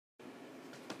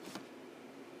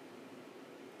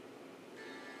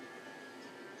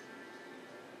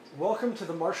Welcome to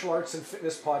the Martial Arts and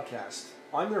Fitness Podcast.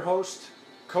 I'm your host,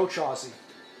 Coach Ozzy.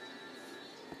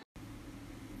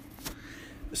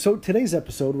 So today's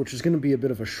episode, which is going to be a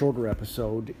bit of a shorter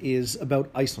episode, is about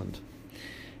Iceland.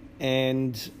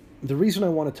 And the reason I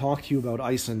want to talk to you about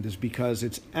Iceland is because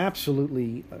it's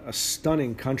absolutely a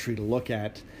stunning country to look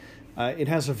at. It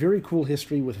has a very cool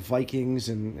history with Vikings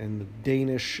and the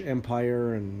Danish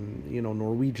Empire and,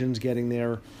 Norwegians getting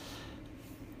there.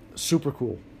 Super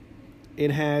cool.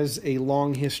 It has a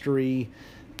long history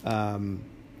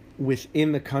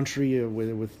within the country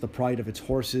with the pride of its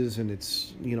horses and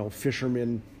its,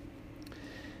 fishermen.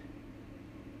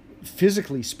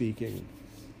 Physically speaking,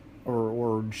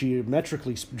 or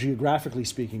geographically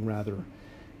speaking, rather,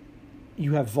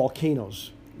 you have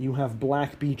volcanoes, you have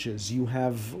black beaches, you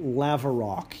have lava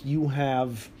rock, you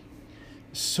have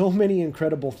so many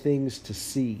incredible things to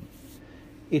see.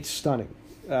 It's stunning.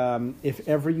 If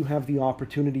ever you have the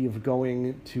opportunity of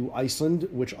going to Iceland,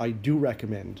 which I do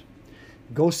recommend,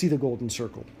 go see the Golden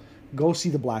Circle, go see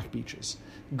the black beaches,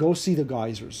 go see the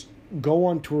geysers, go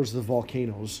on tours of the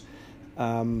volcanoes.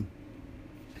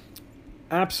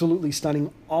 Absolutely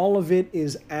stunning. All of it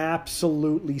is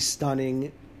absolutely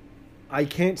stunning. I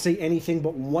can't say anything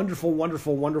but wonderful,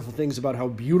 wonderful, wonderful things about how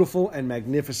beautiful and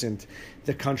magnificent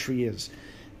the country is.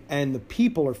 And the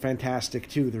people are fantastic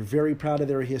too. They're very proud of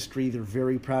their history. They're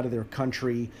very proud of their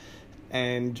country.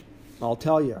 And I'll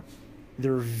tell you,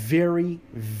 they're very,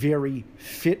 very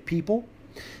fit people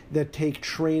that take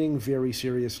training very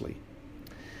seriously.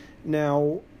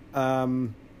 Now,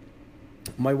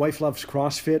 my wife loves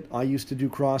CrossFit. I used to do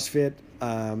CrossFit.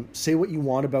 Say what you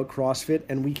want about CrossFit,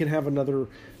 and we can have another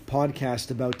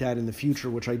podcast about that in the future,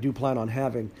 which I do plan on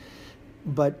having.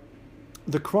 But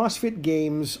the CrossFit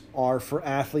Games are for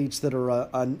athletes that are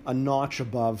a notch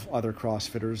above other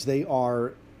CrossFitters. They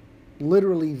are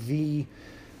literally the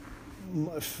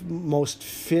most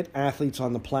fit athletes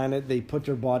on the planet. They put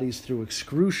their bodies through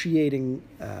excruciating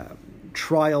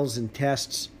trials and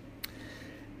tests.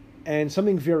 And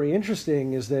something very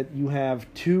interesting is that you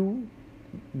have two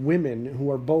women who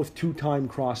are both two-time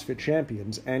CrossFit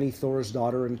champions, Annie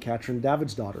Thorisdottir and Katrin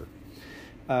Davidsdottir.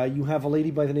 You have a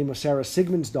lady by the name of Sarah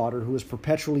Sigmundsdottir who has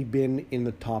perpetually been in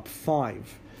the top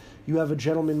 5. You have a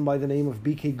gentleman by the name of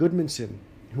B.K. Gudmundsson,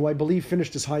 who I believe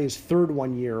finished as high as 3rd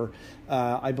one year.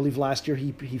 I believe last year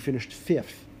he finished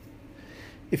 5th.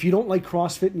 If you don't like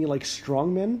CrossFit and you like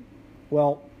strongmen,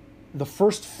 well, the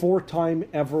first 4-time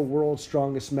ever world's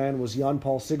strongest man was Jan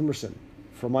Paul Sigmarsson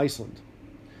from Iceland.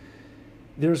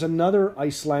 There's another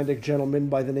Icelandic gentleman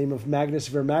by the name of Magnus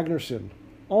Ver Magnusson,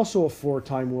 also a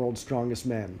 4-time world's strongest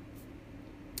man.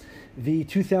 The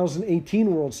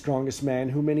 2018 world's strongest man,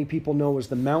 who many people know as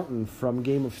the Mountain from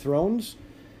Game of Thrones,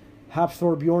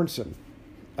 Hafthor Bjornsson.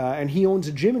 And he owns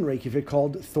a gym in Reykjavik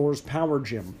called Thor's Power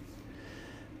Gym.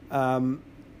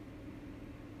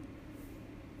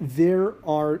 There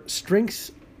are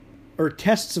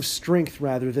tests of strength,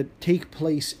 that take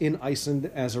place in Iceland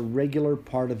as a regular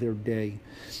part of their day.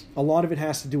 A lot of it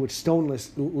has to do with stone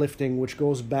lifting, which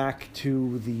goes back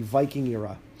to the Viking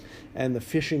era and the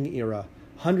fishing era,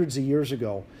 hundreds of years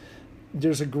ago.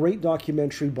 There's a great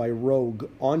documentary by Rogue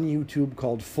on YouTube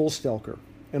called Fullstelker,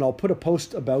 and I'll put a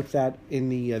post about that in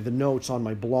the notes on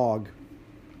my blog,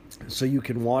 so you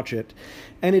can watch it.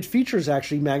 And it features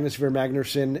actually Magnus Ver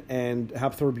Magnusson and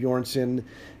Hafthor Bjornsson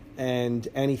and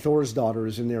Annie Thorisdottir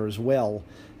is in there as well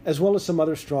as some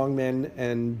other strongmen.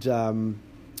 And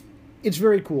it's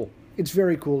very cool. It's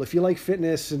very cool. If you like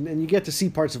fitness and you get to see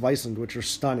parts of Iceland, which are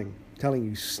stunning, I'm telling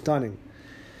you, stunning.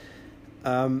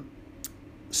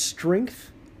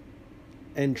 Strength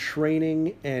and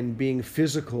training and being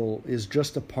physical is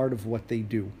just a part of what they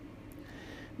do.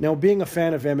 Now, being a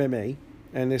fan of MMA,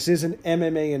 and this is an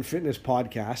MMA and fitness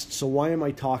podcast, so why am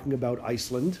I talking about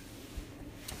Iceland?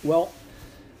 Well,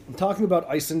 I'm talking about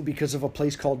Iceland because of a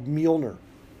place called Mjolnir.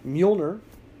 Mjolnir,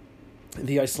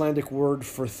 the Icelandic word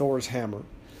for Thor's hammer,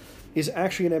 is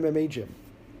actually an MMA gym.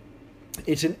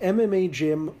 It's an MMA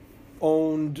gym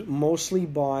owned mostly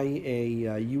by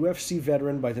a UFC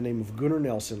veteran by the name of Gunnar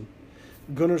Nelson.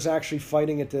 Gunnar's actually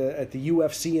fighting at the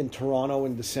UFC in Toronto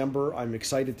in December. I'm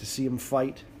excited to see him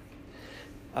fight.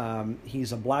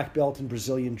 He's a black belt in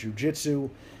Brazilian Jiu-Jitsu,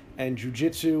 and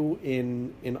Jiu-Jitsu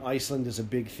in Iceland is a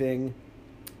big thing.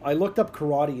 I looked up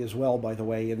karate as well, by the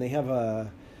way, and they have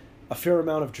a fair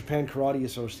amount of Japan Karate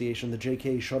Association, the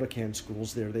JK Shotokan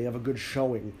schools there. They have a good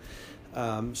showing.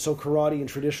 So karate and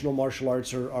traditional martial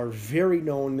arts are very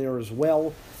known there as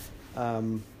well.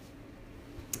 And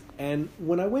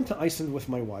when I went to Iceland with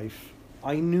my wife,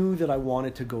 I knew that I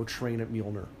wanted to go train at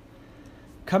Mjolnir.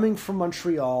 coming from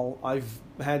Montreal, I've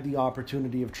had the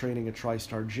opportunity of training at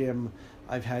TriStar Gym.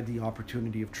 I've had the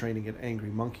opportunity of training at Angry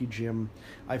Monkey Gym.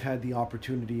 I've had the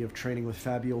opportunity of training with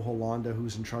Fabio Holanda,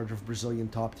 who's in charge of Brazilian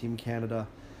Top Team Canada.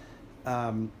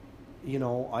 I've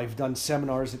done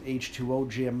seminars at H2O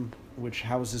Gym, which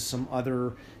houses some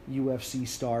other UFC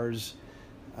stars.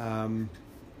 I've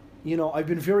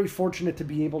been very fortunate to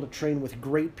be able to train with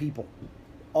great people,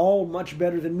 all much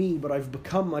better than me, but I've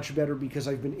become much better because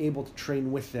I've been able to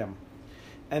train with them.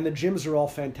 And the gyms are all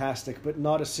fantastic, but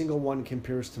not a single one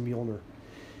compares to Mjolnir.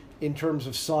 In terms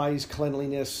of size,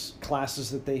 cleanliness,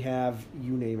 classes that they have,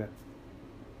 you name it.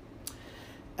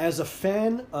 As a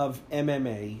fan of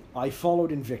MMA, I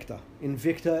followed Invicta.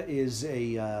 Invicta is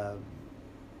a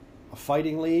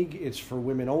fighting league. It's for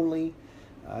women only.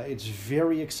 It's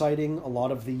very exciting. A lot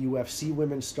of the UFC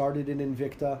women started in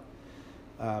Invicta.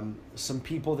 Some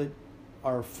people that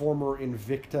are former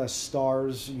Invicta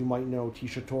stars, you might know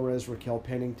Tisha Torres, Raquel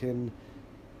Pennington,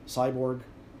 Cyborg,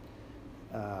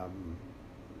 the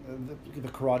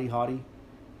Karate Hottie.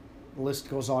 The list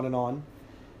goes on and on.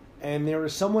 And there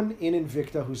is someone in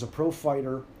Invicta who's a pro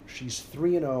fighter. She's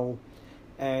 3-0,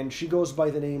 and she goes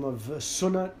by the name of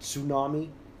Suna Tsunami.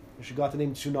 She got the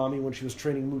name Tsunami when she was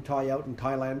training Muay Thai out in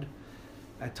Thailand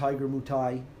at Tiger Muay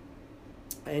Thai.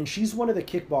 And she's one of the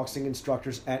kickboxing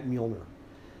instructors at Mjolnir.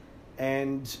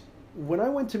 And when I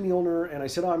went to Mjolnir and I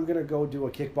said, I'm going to go do a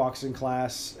kickboxing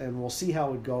class and we'll see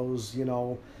how it goes,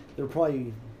 they're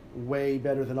probably way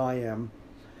better than I am.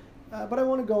 But I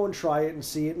want to go and try it and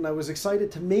see it. And I was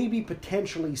excited to maybe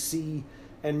potentially see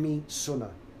and meet Suna.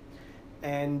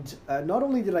 And not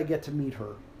only did I get to meet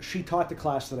her, she taught the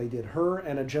class that I did. Her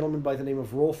and a gentleman by the name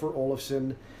of Rolfer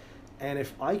Olofsson. And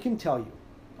if I can tell you,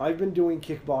 I've been doing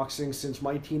kickboxing since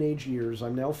my teenage years.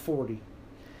 I'm now 40.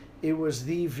 It was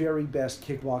the very best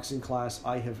kickboxing class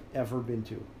I have ever been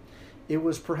to. It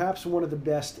was perhaps one of the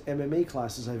best MMA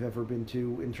classes I've ever been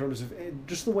to in terms of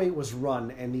just the way it was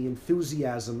run and the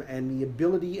enthusiasm and the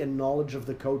ability and knowledge of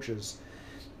the coaches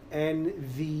and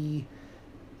the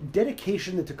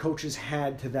dedication that the coaches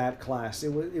had to that class.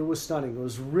 It was stunning. It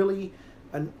was really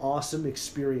an awesome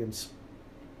experience.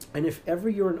 And if ever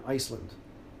you're in Iceland,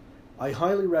 I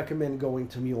highly recommend going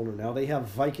to Mjolnir. Now, they have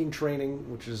Viking training,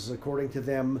 which is, according to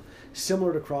them,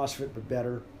 similar to CrossFit, but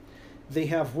better. They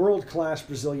have world-class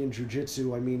Brazilian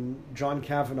Jiu-Jitsu. I mean, John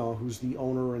Kavanagh, who's the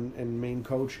owner and main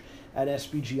coach at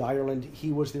SBG Ireland,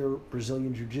 he was their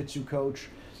Brazilian Jiu-Jitsu coach.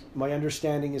 My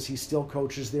understanding is he still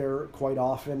coaches there quite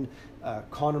often.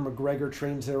 Conor McGregor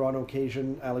trains there on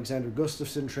occasion. Alexander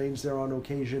Gustafsson trains there on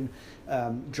occasion.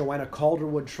 Joanna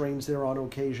Calderwood trains there on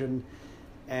occasion.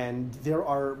 And there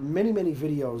are many, many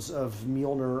videos of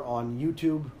Mjolnir on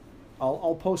YouTube.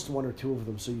 I'll post one or two of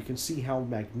them so you can see how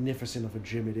magnificent of a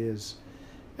gym it is.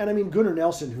 And I mean, Gunnar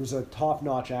Nelson, who's a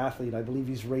top-notch athlete, I believe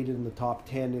he's rated in the top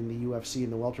 10 in the UFC in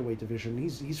the welterweight division.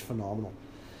 He's phenomenal.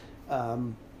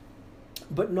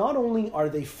 But not only are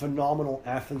they phenomenal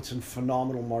athletes and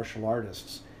phenomenal martial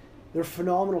artists, they're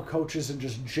phenomenal coaches and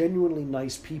just genuinely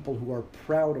nice people who are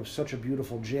proud of such a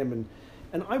beautiful gym.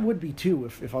 And I would be too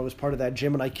if I was part of that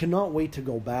gym, and I cannot wait to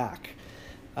go back.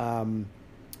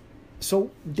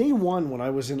 So day one, when I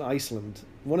was in Iceland,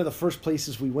 one of the first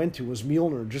places we went to was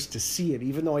Mjolnir, just to see it.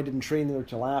 Even though I didn't train there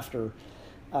till after,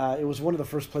 it was one of the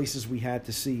first places we had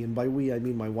to see. And by we, I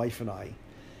mean my wife and I.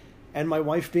 And my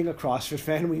wife being a CrossFit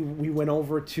fan, we went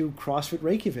over to CrossFit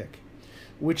Reykjavik,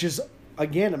 which is,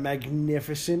 again, a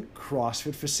magnificent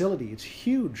CrossFit facility. It's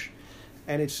huge,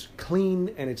 and it's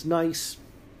clean, and it's nice,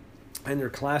 and their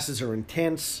classes are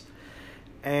intense.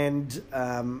 And,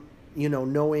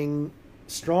 knowing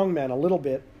strongman a little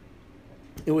bit,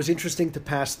 it was interesting to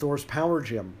pass Thor's Power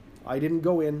Gym. I didn't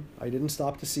go in. I didn't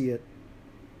stop to see it.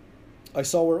 I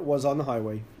saw where it was on the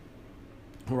highway,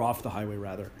 or off the highway,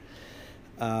 rather.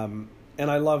 And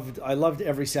I loved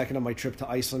every second of my trip to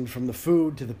Iceland, from the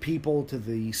food to the people to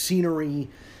the scenery,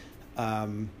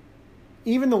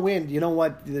 even the wind. You know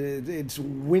what? It's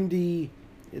windy.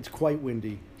 It's quite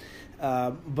windy,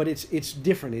 but it's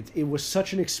different. It was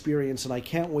such an experience, and I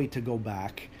can't wait to go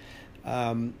back.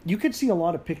 You could see a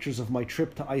lot of pictures of my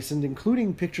trip to Iceland,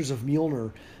 including pictures of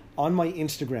Mjolnir, on my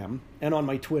Instagram and on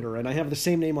my Twitter. And I have the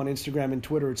same name on Instagram and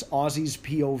Twitter. It's Ozzy's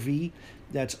POV.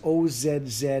 That's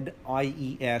OZZIES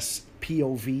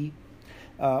POV.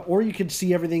 Or you can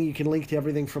see everything. You can link to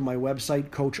everything from my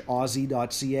website,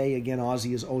 CoachOzzy.ca. Again,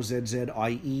 Ozzy is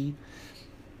OZZIE.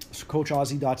 So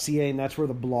CoachOzzy.ca, and that's where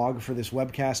the blog for this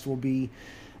webcast will be.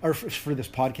 Or for this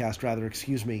podcast, rather,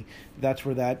 excuse me. That's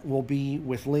where that will be,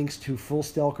 with links to Full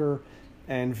Stelker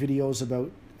and videos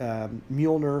about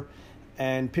Mjolnir,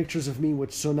 and pictures of me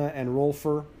with Suna and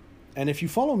Rolfer. And if you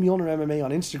follow Mjolnir MMA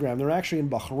on Instagram, they're actually in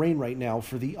Bahrain right now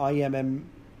for the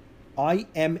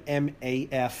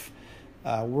IMMAF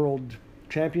World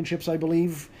Championships, I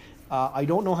believe. I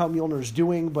don't know how Mjolnir is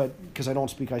doing, but because I don't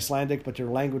speak Icelandic, but their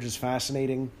language is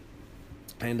fascinating,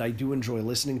 and I do enjoy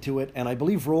listening to it. And I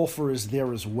believe Rolfer is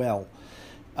there as well.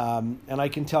 And I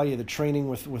can tell you the training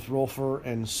with Rolfer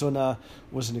and Sunna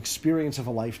was an experience of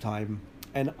a lifetime.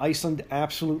 And Iceland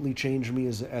absolutely changed me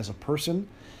as a person.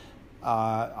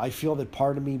 I feel that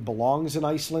part of me belongs in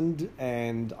Iceland,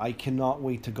 and I cannot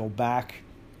wait to go back.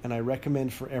 And I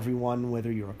recommend for everyone,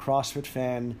 whether you're a CrossFit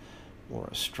fan or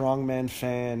a strongman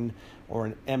fan or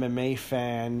an MMA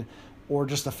fan or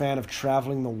just a fan of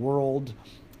traveling the world,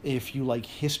 if you like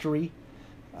history,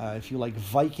 if you like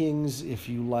Vikings, if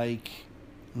you like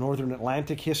Northern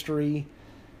Atlantic history,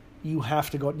 you have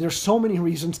to go. There's so many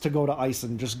reasons to go to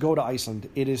Iceland. Just go to Iceland.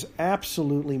 It is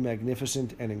absolutely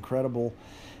magnificent and incredible.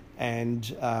 And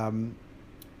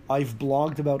I've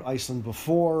blogged about Iceland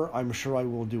before. I'm sure I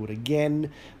will do it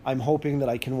again. I'm hoping that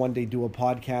I can one day do a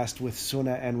podcast with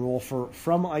Sunna and Rolfer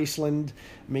from Iceland,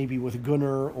 maybe with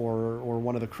Gunnar or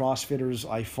one of the CrossFitters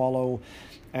I follow,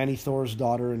 Annie Thor's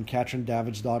daughter and Katrin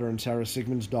David's daughter and Sarah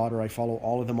Sigmund's daughter. I follow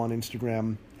all of them on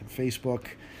Instagram and Facebook.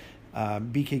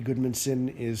 BK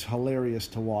Goodmanson is hilarious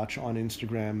to watch on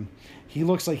Instagram. He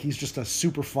looks like he's just a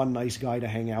super fun, nice guy to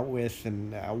hang out with,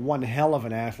 and one hell of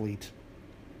an athlete.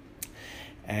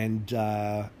 And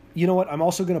you know what? I'm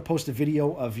also going to post a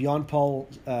video of Jan Paul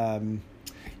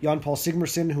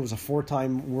Sigmarsson, who was a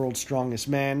 4-time world's strongest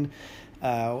man.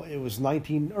 It was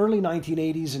early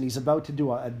 1980s, and he's about to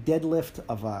do a deadlift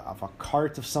of a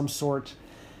cart of some sort,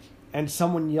 and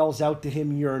someone yells out to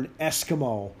him, "You're an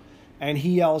Eskimo." And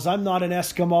he yells, "I'm not an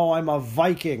Eskimo, I'm a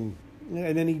Viking."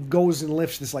 And then he goes and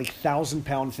lifts this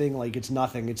 1,000-pound thing like it's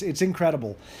nothing. It's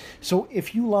incredible. So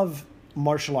if you love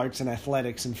martial arts and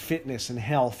athletics and fitness and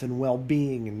health and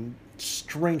well-being and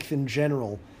strength in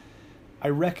general, I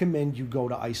recommend you go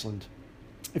to Iceland.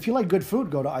 If you like good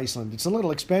food, go to Iceland. It's a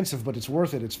little expensive, but it's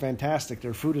worth it. It's fantastic.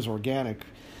 Their food is organic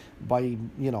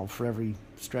for every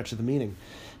stretch of the meaning.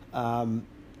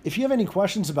 If you have any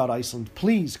questions about Iceland,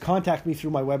 please contact me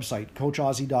through my website,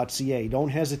 coachozzy.ca. Don't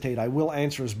hesitate. I will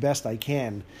answer as best I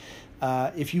can.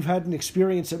 If you've had an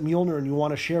experience at Mjolnir and you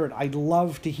want to share it, I'd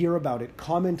love to hear about it.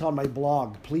 Comment on my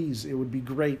blog, please. It would be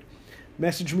great.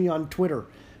 Message me on Twitter.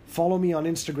 Follow me on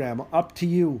Instagram. Up to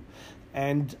you.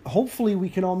 And hopefully we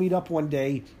can all meet up one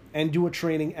day and do a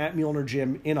training at Mjolnir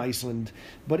Gym in Iceland.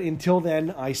 But until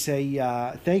then, I say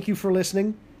thank you for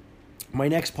listening. My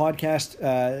next podcast,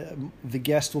 the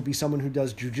guest will be someone who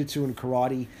does jiu-jitsu and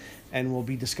karate, and we'll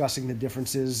be discussing the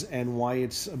differences and why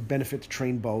it's a benefit to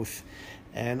train both.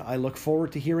 And I look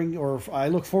forward to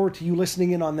you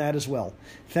listening in on that as well.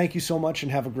 Thank you so much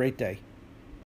and have a great day.